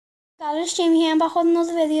Guys, Jamie here. I'm back with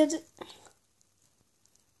another video.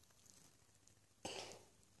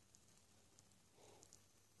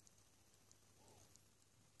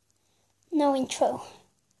 No intro.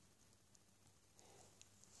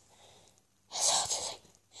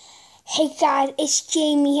 Hey guys, it's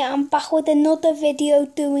Jamie here. I'm back with another video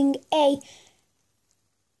doing a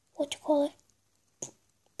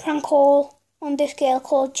prank call on this girl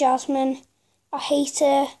called Jasmine. I hate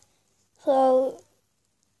her. So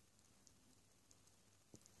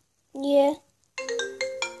yeah.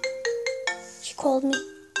 She called me.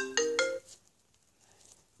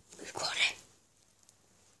 We've got it.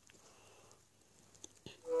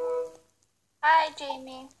 Hi,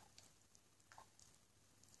 Jamie.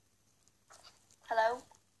 Hello?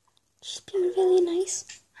 She's been really nice.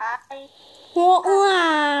 Hi. What,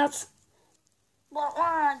 lad?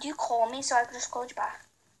 What? You call me so I can just call you back.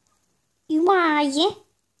 You are you?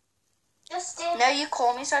 No, you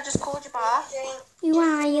call me so I just called you back. You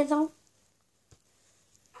are you though?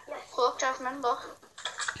 Look, Jasmine, look.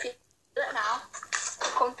 Feel it now.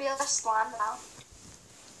 Come feel the slime now.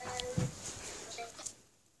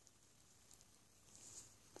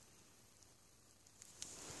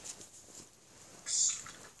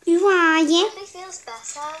 You are you? It feels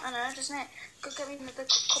better. I know, doesn't it? Go get me another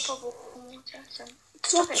cup of water.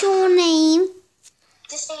 What's your name?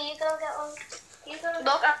 Just say you go get one. You go.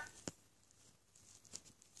 Look,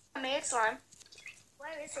 I made slime. Where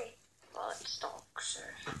is he? Oh, it's dogs.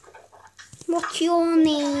 What's your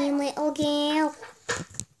name, little girl?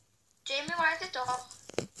 Jamie, where's the dog?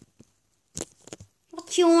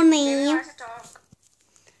 What's your Jamie, name? where's the dog?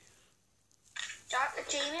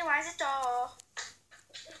 Jamie, where's the dog?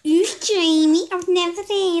 Who's Jamie? I've never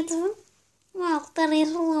heard of him. Well, there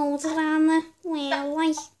is loads around the world,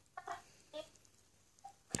 like.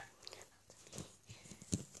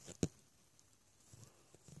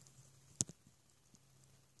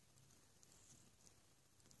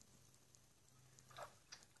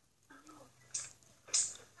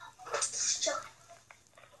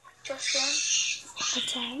 Justin. I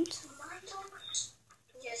don't.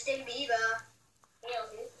 Justin Bieber.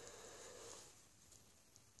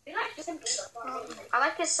 You like Justin Bieber? I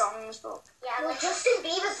like his songs, but yeah, well, Justin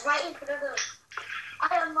Bieber's writing for them.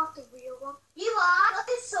 I am not the real one. You are not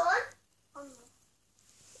his son.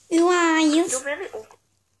 Who are you? You're really old.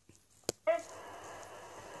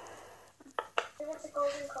 It's a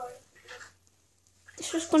golden coin.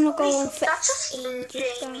 This was gonna go on for That's just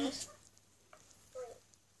ages, Jamie. guys.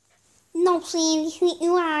 No, seriously,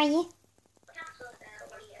 who are you?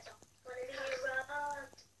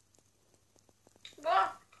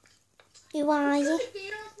 What? Who are you?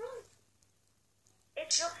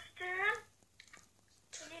 It's Justin.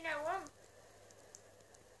 Do you know him?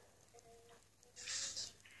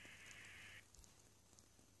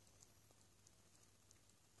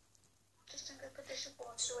 Justin, go put this in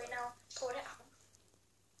board so we know. Pour it out.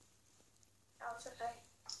 That was okay.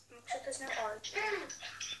 Make sure there's no orange.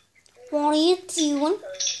 What are you doing?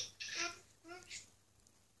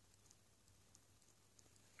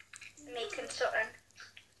 Making something.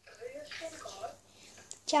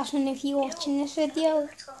 Jasmine, if you're watching this video,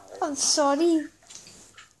 I'm sorry. Do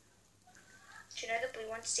you know the blue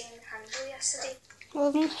one stained handle yesterday?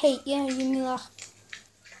 I don't hate you, you're my like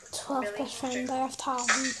 12th Really? best friend. I have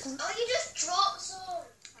thousands. Oh, you just dropped some.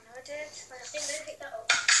 I know I did. Didn't pick that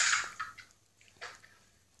up.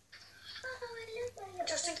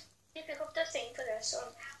 Justin, can you pick up the thing for this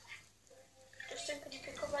one? Justin, could you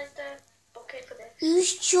pick up like the bucket for this?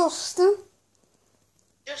 Who's Justin?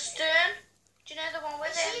 Justin, do you know the one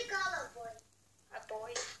with him? Is she a girl or boy? A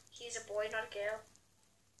boy. He's a boy, not a girl.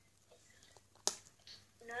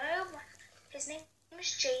 No, his name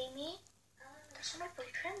is Jamie. That's my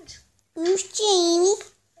boyfriend. Who's Jamie?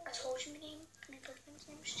 I told you my boyfriend's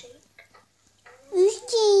name is Jake. Who's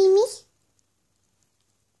Jamie?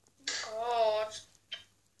 God.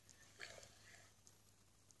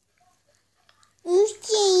 Who's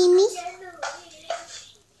Jamie?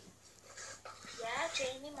 Yeah,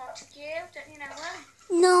 Jamie Montague. Don't you know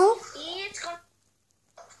him? No. It's gone.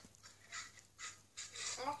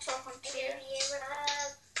 I'm not talking to you.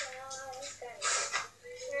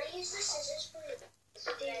 Use the scissors for you.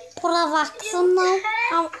 But I've asked him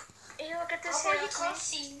now. Ew, get this hair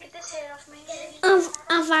off me. Get this hair off me.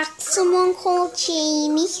 I've asked someone called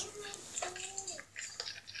Jamie.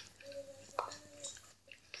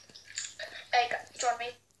 Hey, do you want me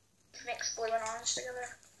to mix blue and orange together?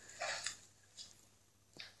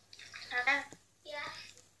 Hannah? Yeah?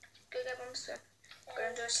 Go get one spoon. We're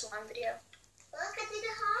going to do a slime video. Look, I did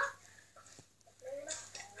a heart.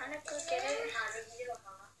 Hannah, go get it.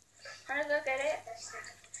 Hannah, go get it.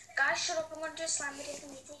 Guys, want to do a slam video for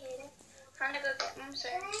me to hear it? Trying to go get Mum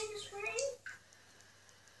soon.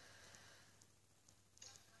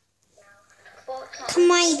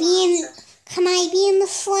 Can I be in the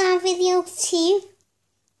slam video too?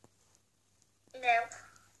 No.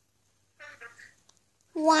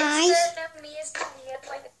 Why? Instead of me as the lead,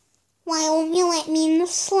 like... Why won't you let me in the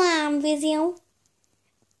slam video?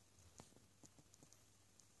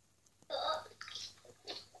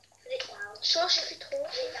 Shush if you talk.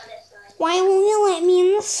 Why won't you let me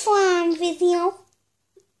in the slam video?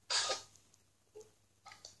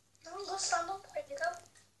 No, go stand up. There you go.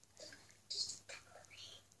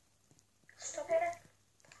 Stop it.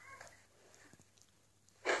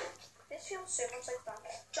 This feels so much like that.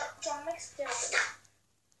 John makes it.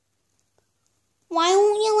 Why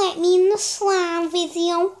won't you let me in the slam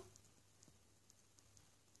video?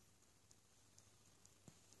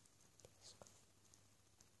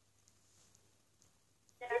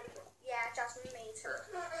 Yeah, Jasmine made it.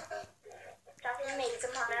 Jasmine made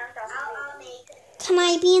it, man. I'll make it. Can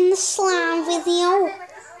I be in the slam video?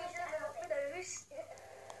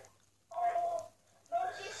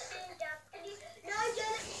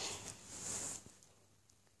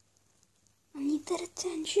 I need their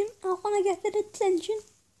attention. I want to get their attention.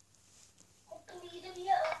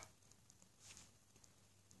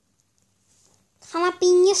 Can I be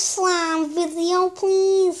in your slam video,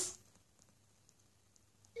 please?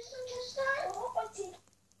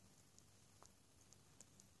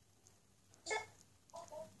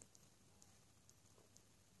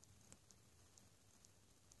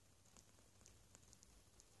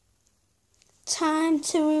 Time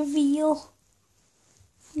to reveal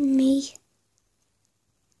me.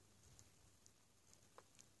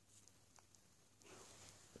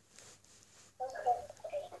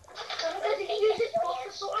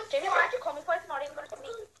 Jamie, why did you call me for? It's not even going to me.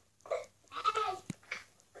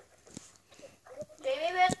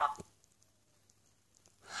 Jamie, where's up?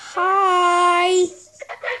 Hi.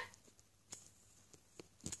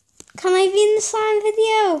 Can I be in the slam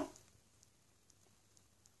video?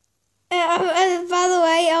 By the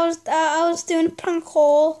way, I was doing a prank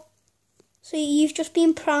call, so you've just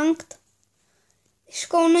been pranked. It's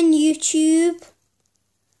going on YouTube.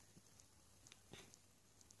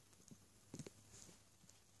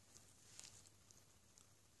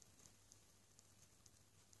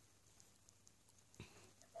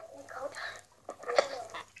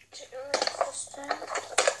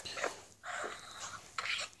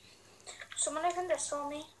 Someone open this for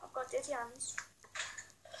me. I've got dirty hands.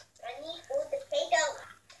 I need food potato.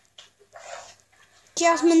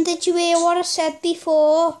 Jasmine, did you hear what I said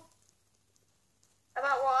before?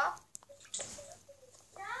 About what?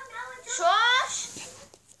 Shush!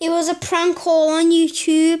 It was a prank call on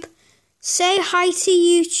YouTube. Say hi to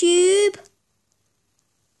YouTube.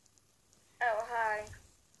 Oh, hi.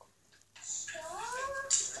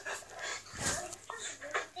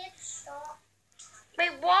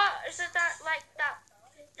 Wait, what? Is it that, like, that,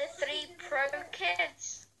 the 3 Pro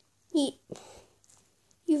kids?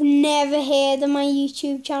 You've never heard of my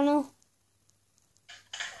YouTube channel.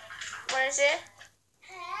 What is it?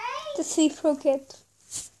 The 3 Pro Kids.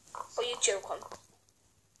 Oh, you joking.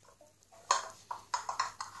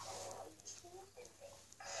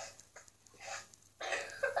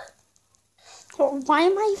 Oh, why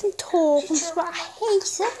am I even talking to her? I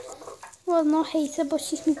hate her. Well, not hate her, but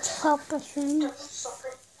she's my top best friend.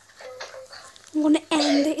 I'm going to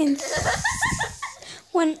end it in...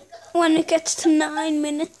 when it gets to 9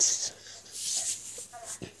 minutes.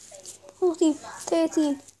 14,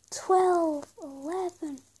 13, 12,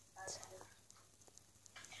 11.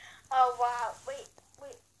 Oh, wow. Wait.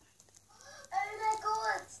 Oh my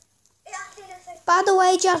god. It actually looks like... By the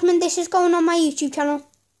way, Jasmine, this is going on my YouTube channel.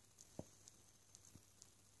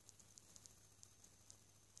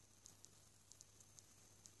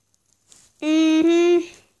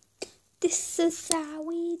 This is how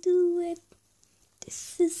we do it.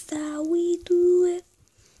 This is how we do it.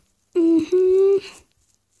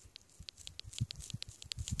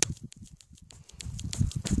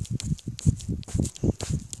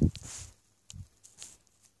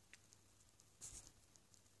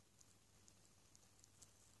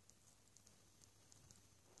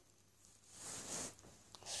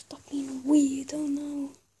 Stop being weird, oh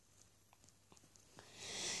no.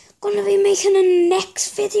 Gonna be making a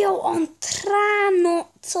next video on Try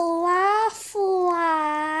Not to Laugh,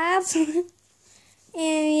 lads.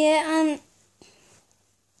 And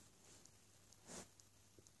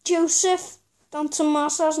Joseph Don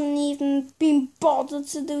Tomas hasn't even been bothered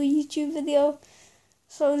to do a YouTube video,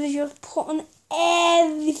 so they're just putting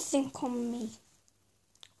everything on me.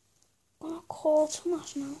 I'm gonna call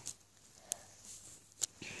Tomas now.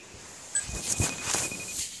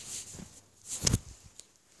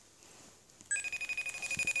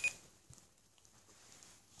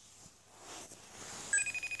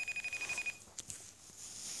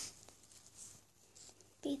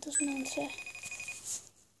 Beatles non c'è.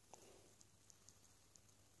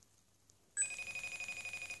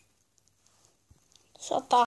 Sotto.